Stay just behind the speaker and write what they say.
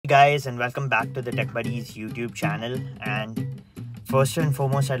guys, and welcome back to the Tech Buddies YouTube channel. And first and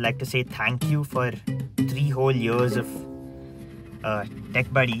foremost, I'd like to say thank you for 3 whole years of uh,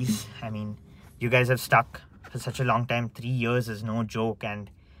 Tech Buddies. I mean, you guys have stuck for such a long time. 3 years is no joke. And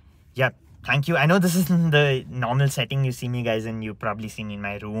yeah, thank you. I know this isn't the normal setting you see me guys in. You probably see me in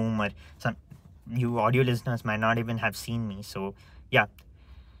my room, or some you audio listeners might not even have seen me. So yeah,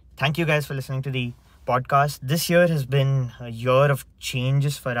 thank you guys for listening to the podcast. This year has been a year of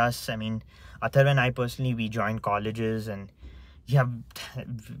changes for us. I mean, Athar and I personally, we joined colleges, and yeah,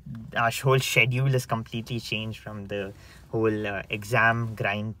 our whole schedule has completely changed from the whole exam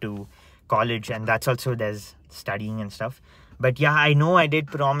grind to college, and that's also there's studying and stuff. But yeah, I know I did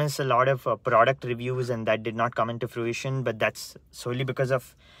promise a lot of product reviews, and that did not come into fruition. But that's solely because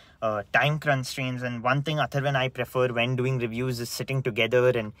of time constraints. And one thing Atharv and I prefer when doing reviews is sitting together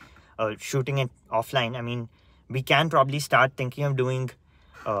and shooting it offline. I mean, we can probably start thinking of doing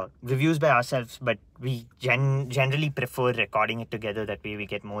reviews by ourselves, but we generally prefer recording it together. That way we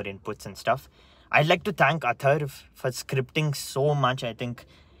get more inputs and stuff. I'd like to thank Atharv for scripting so much. I think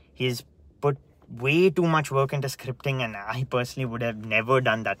he's put way too much work into scripting, and I personally would have never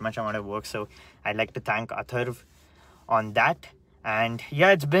done that much amount of work. So I'd like to thank Atharv on that. And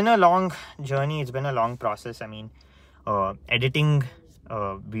yeah, it's been a long journey. It's been a long process. I mean, editing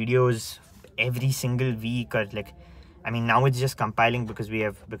videos every single week, or like, I mean, now it's just compiling because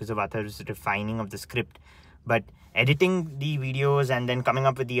of Athar's refining of the script. But editing the videos and then coming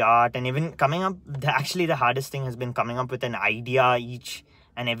up with the art, and even coming up, actually the hardest thing has been coming up with an idea each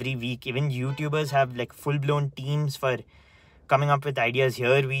and every week. Even YouTubers have like full-blown teams for coming up with ideas.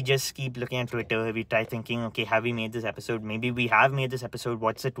 Here we just keep looking at Twitter. We try thinking, okay, have we made this episode? Maybe we have made this episode.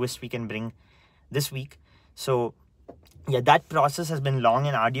 What's the twist we can bring this week? So yeah, that process has been long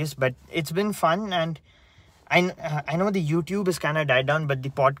and arduous, but it's been fun. And I know the YouTube has kind of died down, but the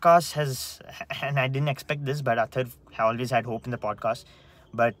podcast has, and I didn't expect this, but Athar always had hope in the podcast.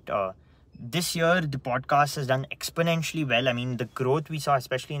 But this year, the podcast has done exponentially well. I mean, the growth we saw,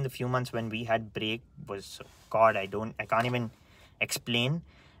 especially in the few months when we had break, was, God, I can't even explain.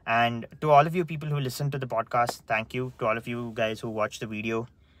 And to all of you people who listen to the podcast, thank you. To all of you guys who watch the video,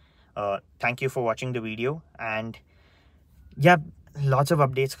 thank you for watching the video. And yeah, lots of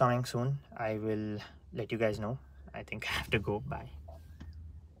updates coming soon. I will let you guys know. I think I have to go. Bye.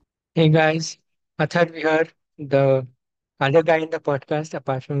 Hey guys, Athar here, the other guy in the podcast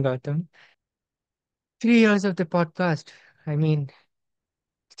apart from Gautam. 3 years of the podcast. I mean,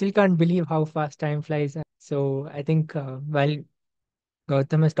 still can't believe how fast time flies. So I think while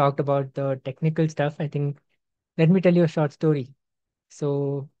Gautam has talked about the technical stuff, I think let me tell you a short story.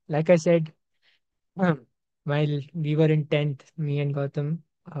 So, like I said, while we were in 10th, me and Gautam,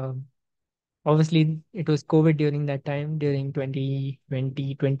 um, obviously it was COVID during that time, during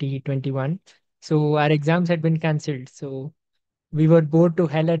 2020, 2021. So our exams had been cancelled. So we were bored to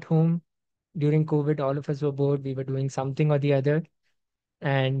hell at home during COVID. All of us were bored. We were doing something or the other.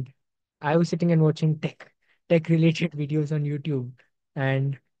 And I was sitting and watching tech related videos on YouTube.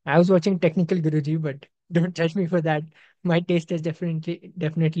 And I was watching Technical Guruji, but don't judge me for that. My taste has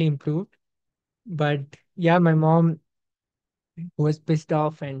definitely improved. But yeah, my mom was pissed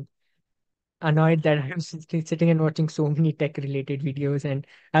off and annoyed that I was sitting and watching so many tech related videos, and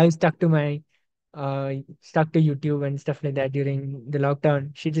I was stuck to YouTube and stuff like that during the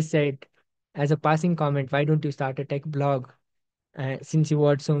lockdown. She just said, as a passing comment, why don't you start a tech blog since you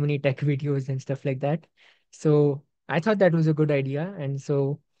watch so many tech videos and stuff like that? So I thought that was a good idea. And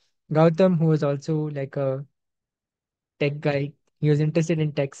so Gautam, who was also like a tech guy, he was interested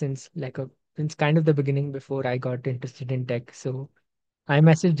in tech since kind of the beginning before I got interested in tech. So I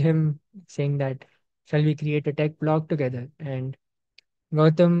messaged him saying that, shall we create a tech blog together? And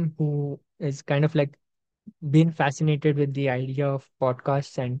Gautam, who is kind of like been fascinated with the idea of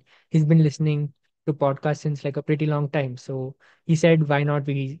podcasts, and he's been listening to podcasts since like a pretty long time. So he said, why not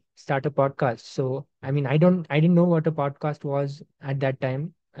we start a podcast? So I didn't know what a podcast was at that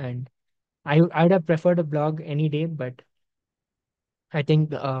time, and I would have preferred a blog any day, but I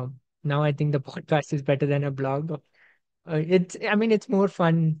think now I think the podcast is better than a blog. It's more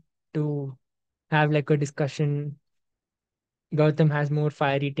fun to have like a discussion. Gautam has more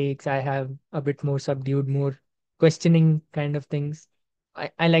fiery takes. I have a bit more subdued, more questioning kind of things.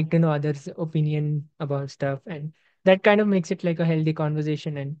 I like to know others' opinion about stuff, and that kind of makes it like a healthy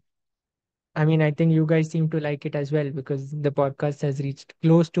conversation. And I think you guys seem to like it as well because the podcast has reached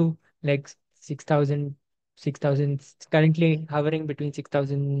close to like 6,000, 6,000, currently hovering between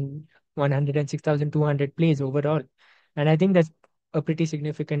 6,100 and 6,200 plays overall. And I think that's a pretty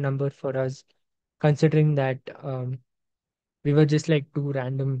significant number for us, considering that. We were just like two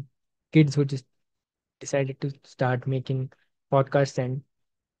random kids who just decided to start making podcasts, and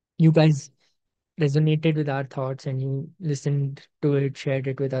you guys resonated with our thoughts and you listened to it, shared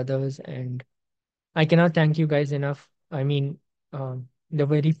it with others, and I cannot thank you guys enough. I mean, the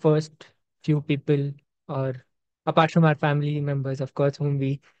very first few people, or apart from our family members, of course, whom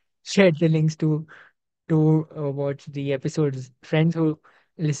we shared the links to watch the episodes, friends who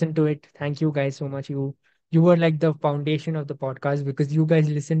listened to it, thank you guys so much. You were like the foundation of the podcast because you guys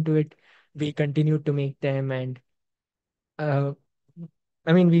listened to it. We continued to make them, and uh,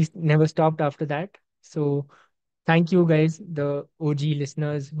 I mean, we never stopped after that. So thank you guys, the OG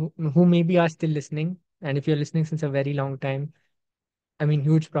listeners who maybe are still listening. And if you're listening since a very long time, I mean,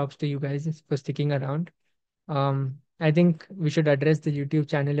 huge props to you guys for sticking around. I think we should address the YouTube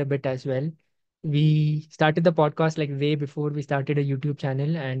channel a bit as well. We started the podcast like way before we started a YouTube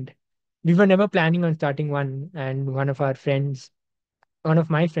channel, and we were never planning on starting one. And one of my friends,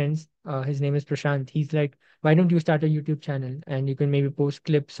 his name is Prashant. He's like, "Why don't you start a YouTube channel and you can maybe post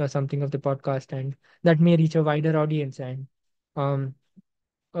clips or something of the podcast, and that may reach a wider audience." And um,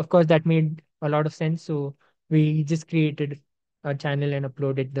 of course, that made a lot of sense. So we just created a channel and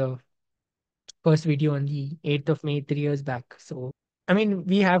uploaded the first video on the 8th of May, 3 years back. So, I mean,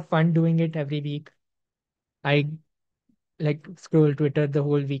 we have fun doing it every week. I like scroll Twitter the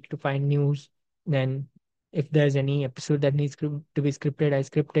whole week to find news. Then, if there's any episode that needs to be scripted, I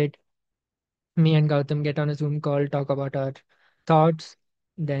script it. Me and Gautam get on a Zoom call, talk about our thoughts.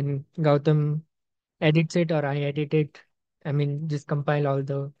 Then Gautam edits it or I edit it. I mean, just compile all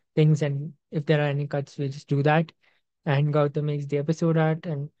the things, and if there are any cuts, we just do that. And Gautam makes the episode art,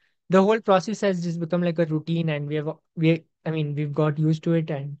 and the whole process has just become like a routine. And I mean, we've got used to it,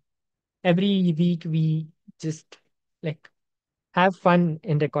 and every week we just like have fun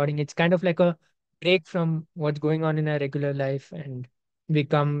in recording. It's kind of like a break from what's going on in our regular life, and we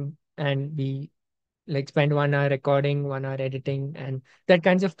come and we like spend 1 hour recording, 1 hour editing, and that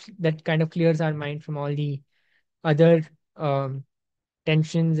kind of clears our mind from all the other um,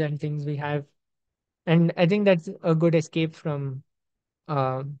 tensions and things we have. And I think that's a good escape from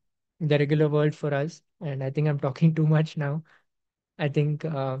um, the regular world for us. And I think I'm talking too much now. I think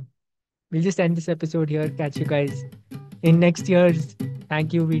we'll just end this episode here. Catch you guys in next year's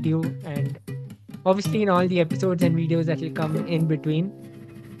thank you video, and obviously in all the episodes and videos that will come in between.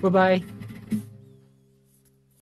 Bye bye.